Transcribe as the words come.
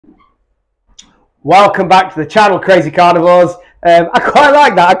Welcome back to the channel, Crazy Carnivores. I quite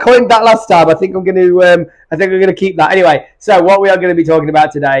like that. I coined that last time. I think I'm going to keep that. Anyway, so what we are going to be talking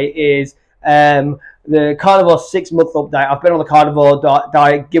about today is the Carnivore 6-month update. I've been on the Carnivore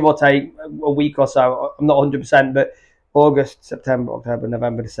diet, give or take a week or so. I'm not 100%, but August, September, October,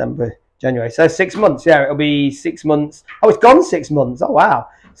 November, December, January. So 6 months. Yeah, it'll be 6 months. Oh, it's gone 6 months. Oh, wow.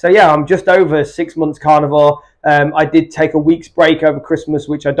 So yeah, I'm just over 6 months carnivore. I did take a week's break over Christmas,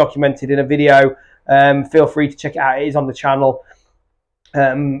 which I documented in a video. Feel free to check it out. It is on the channel.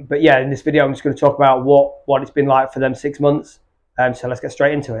 But yeah, in this video, I'm just going to talk about what it's been like for them 6 months. So let's get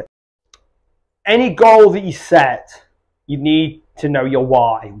straight into it. Any goal that you set, you need to know your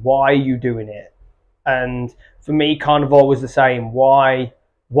why. Why are you doing it? And for me, carnivore was the same. Why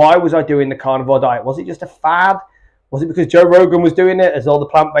was I doing the carnivore diet? Was it just a fad? Was it because Joe Rogan was doing it, as all the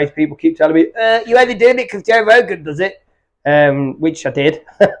plant-based people keep telling me, you only doing it because Joe Rogan does it? Which I did.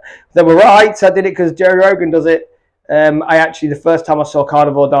 They were right. So I did it because Joe Rogan does it. I actually, the first time I saw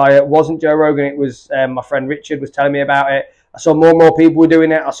Carnivore Diet wasn't Joe Rogan. It was my friend Richard was telling me about it. I saw more and more people were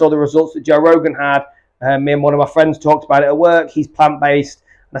doing it. I saw the results that Joe Rogan had. Me and one of my friends talked about it at work. He's plant-based.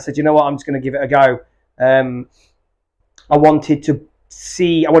 And I said, you know what? I'm just going to give it a go. I wanted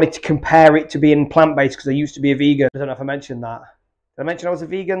to compare it to being plant-based because I used to be a vegan. I don't know if I mentioned that. Did I mention I was a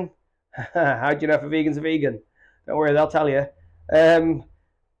vegan? How do you know if a vegan's a vegan? Don't worry, they'll tell you.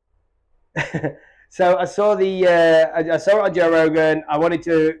 So I saw I saw it on Joe Rogan. I wanted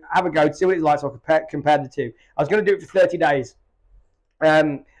to have a go to see what it's like, so I compared the two. I was going to do it for 30 days.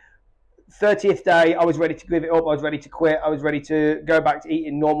 30th day, I was ready to give it up. I was ready to quit. I was ready to go back to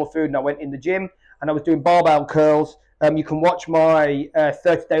eating normal food, and I went in the gym and I was doing barbell curls. You can watch my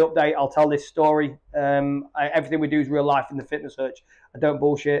 30-day update. I'll tell this story. Everything we do is real life in the fitness search. I don't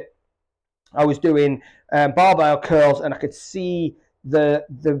bullshit. I was doing barbell curls, and I could see the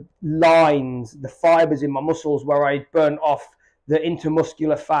lines, the fibers in my muscles where I burnt off the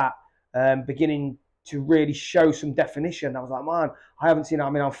intermuscular fat, beginning to really show some definition. I was like, man, I haven't seen. I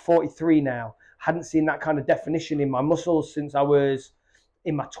mean, I'm 43 now. Hadn't seen that kind of definition in my muscles since I was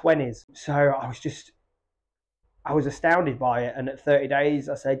in my 20s. So I was astounded by it. And at 30 days,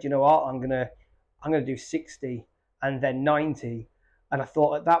 I said, you know what, I'm gonna do 60 and then 90. And I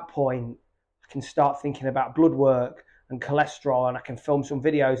thought at that point, I can start thinking about blood work and cholesterol, and I can film some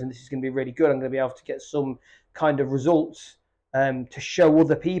videos, and this is going to be really good. I'm going to be able to get some kind of results to show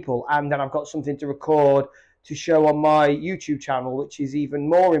other people, and then I've got something to record to show on my YouTube channel, which is even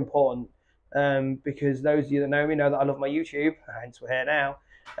more important, because those of you that know me know that I love my YouTube, hence we're here now.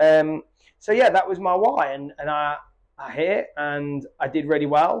 So yeah, that was my why, and I hit it, and I did really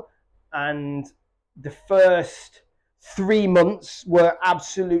well, and the first 3 months were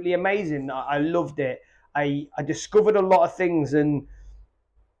absolutely amazing. I loved it. I discovered a lot of things, and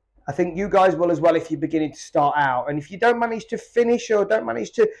I think you guys will as well if you're beginning to start out. And if you don't manage to finish or don't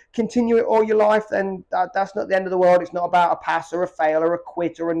manage to continue it all your life, then that's not the end of the world. It's not about a pass or a fail or a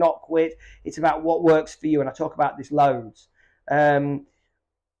quit or a not quit. It's about what works for you, and I talk about this loads.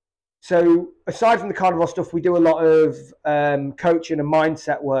 So aside from the carnivore stuff, we do a lot of coaching and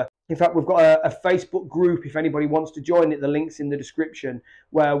mindset work. In fact, we've got a Facebook group, if anybody wants to join it, the link's in the description,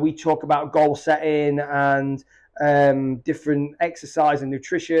 where we talk about goal setting and different exercise and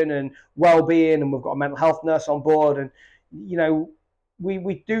nutrition and well-being, and we've got a mental health nurse on board. And, you know,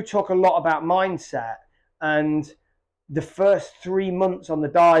 we do talk a lot about mindset, and the first 3 months on the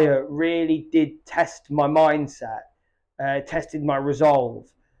diet really did test my mindset, tested my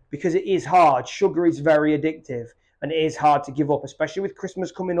resolve, because it is hard. Sugar is very addictive. And it is hard to give up, especially with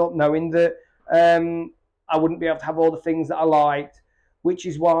Christmas coming up, knowing that I wouldn't be able to have all the things that I liked, which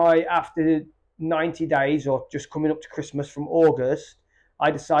is why after 90 days, or just coming up to Christmas from August,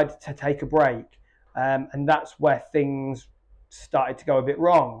 I decided to take a break. And that's where things started to go a bit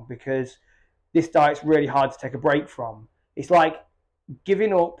wrong, because this diet's really hard to take a break from. It's like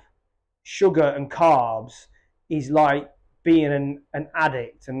giving up sugar and carbs is like being an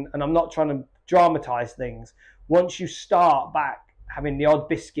addict. And I'm not trying to dramatize things. Once you start back having the odd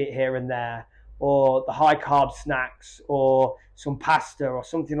biscuit here and there, or the high carb snacks, or some pasta or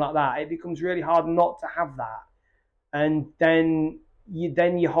something like that, it becomes really hard not to have that. And then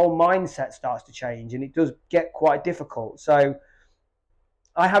your whole mindset starts to change, and it does get quite difficult. So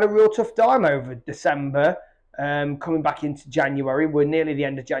I had a real tough time over December, coming back into January. We're nearly the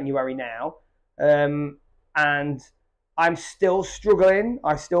end of January now. And I'm still struggling.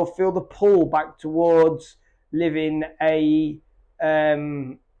 I still feel the pull back towards living a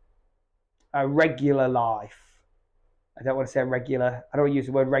regular life. I don't want to say regular. I don't want to use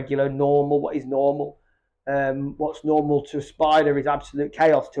the word regular. Normal. What is normal? What's normal to a spider is absolute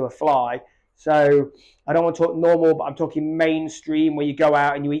chaos to a fly. So I don't want to talk normal, but I'm talking mainstream, where you go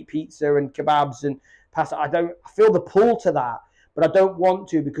out and you eat pizza and kebabs and pasta. I feel the pull to that, but I don't want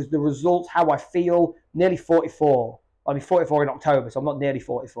to, because the results, how I feel, nearly 44. I'll be 44 in October, so I'm not nearly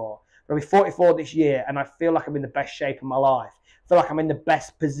 44. But I'll be 44 this year, and I feel like I'm in the best shape of my life. I feel like I'm in the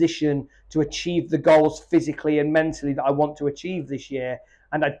best position to achieve the goals physically and mentally that I want to achieve this year.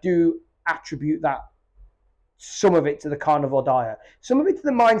 And I do attribute that, some of it, to the carnivore diet, some of it to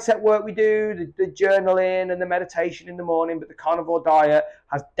the mindset work we do, the journaling and the meditation in the morning, but the carnivore diet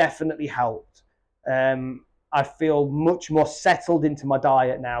has definitely helped. I feel much more settled into my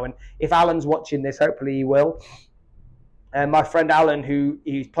diet now. And if Alan's watching this, hopefully he will. My friend Alan,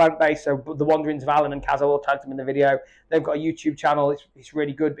 he's plant-based, so the Wanderings of Alan and Kaz, I will tag them in the video. They've got a YouTube channel, it's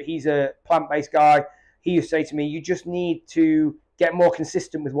really good, but he's a plant-based guy. He used to say to me, you just need to get more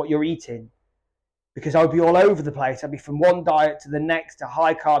consistent with what you're eating, because I would be all over the place. I'd be from one diet to the next, to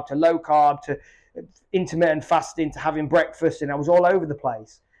high carb, to low carb, to intermittent fasting, to having breakfast, and I was all over the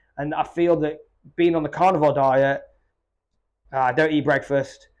place. And I feel that being on the carnivore diet, I don't eat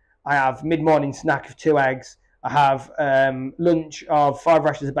breakfast. I have mid-morning snack of 2 eggs. I have lunch of 5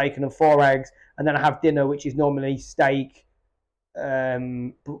 rashers of bacon and 4 eggs, and then I have dinner, which is normally steak,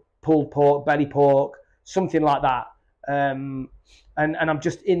 pulled pork, belly pork, something like that. And I'm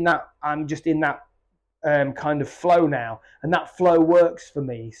just in that. Kind of flow now, and that flow works for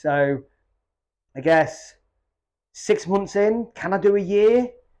me. So I guess 6 months in, can I do a year?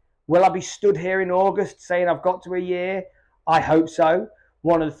 Will I be stood here in August saying I've got to a year? I hope so.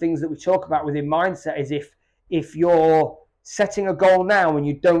 One of the things that we talk about within mindset is if you're setting a goal now and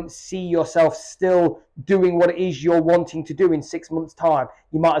you don't see yourself still doing what it is you're wanting to do in 6 months' time,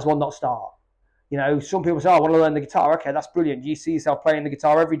 you might as well not start. You know, some people say, oh, I want to learn the guitar. Okay, that's brilliant. Do you see yourself playing the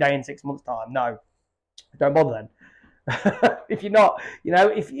guitar every day in 6 months' time? No. Don't bother then. If you're not, you know,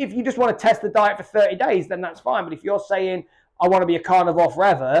 if you just want to test the diet for 30 days, then that's fine. But if you're saying, I want to be a carnivore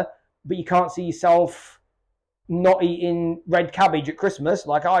forever, but you can't see yourself not eating red cabbage at Christmas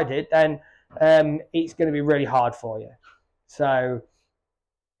like I did, then it's going to be really hard for you. So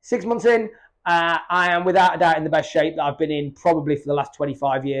 6 months in, I am without a doubt in the best shape that I've been in probably for the last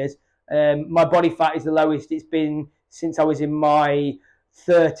 25 years. My body fat is the lowest it's been since I was in my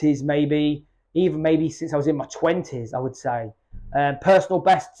 30s, maybe since I was in my 20s, I would say. Personal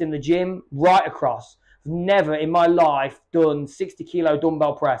bests in the gym, right across. I've never in my life done 60 kilo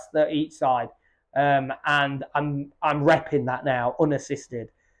dumbbell press, 30 each side. And I'm repping that now,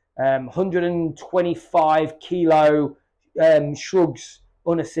 unassisted. 125 kilo shrugs,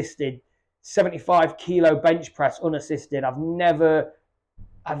 unassisted. 75 kilo bench press, unassisted. I've never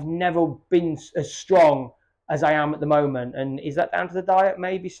been as strong as I am at the moment. And is that down to the diet?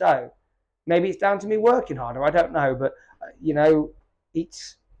 Maybe so. Maybe it's down to me working harder. I don't know. But, you know,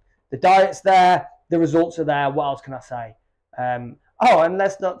 it's the diet's there. The results are there. What else can I say? Oh, and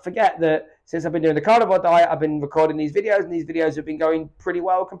let's not forget that since I've been doing the carnivore diet, I've been recording these videos, and these videos have been going pretty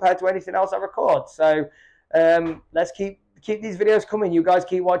well compared to anything else I record. So let's keep these videos coming. You guys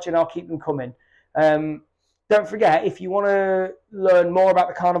keep watching. I'll keep them coming. Don't forget, if you want to learn more about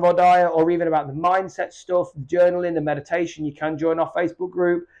the carnivore diet or even about the mindset stuff, the journaling, the meditation, you can join our Facebook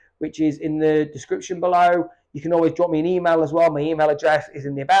group, which is in the description below. You can always drop me an email as well. My email address is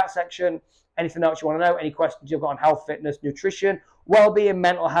in the about section. Anything else you want to know, any questions you've got on health, fitness, nutrition, well-being,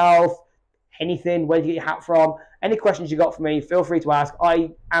 mental health, anything, where do you get your hat from, any questions you got for me, feel free to ask.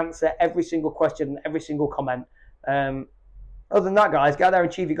 I answer every single question and every single comment. Other than that, guys, go out there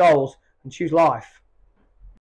and achieve your goals and choose life.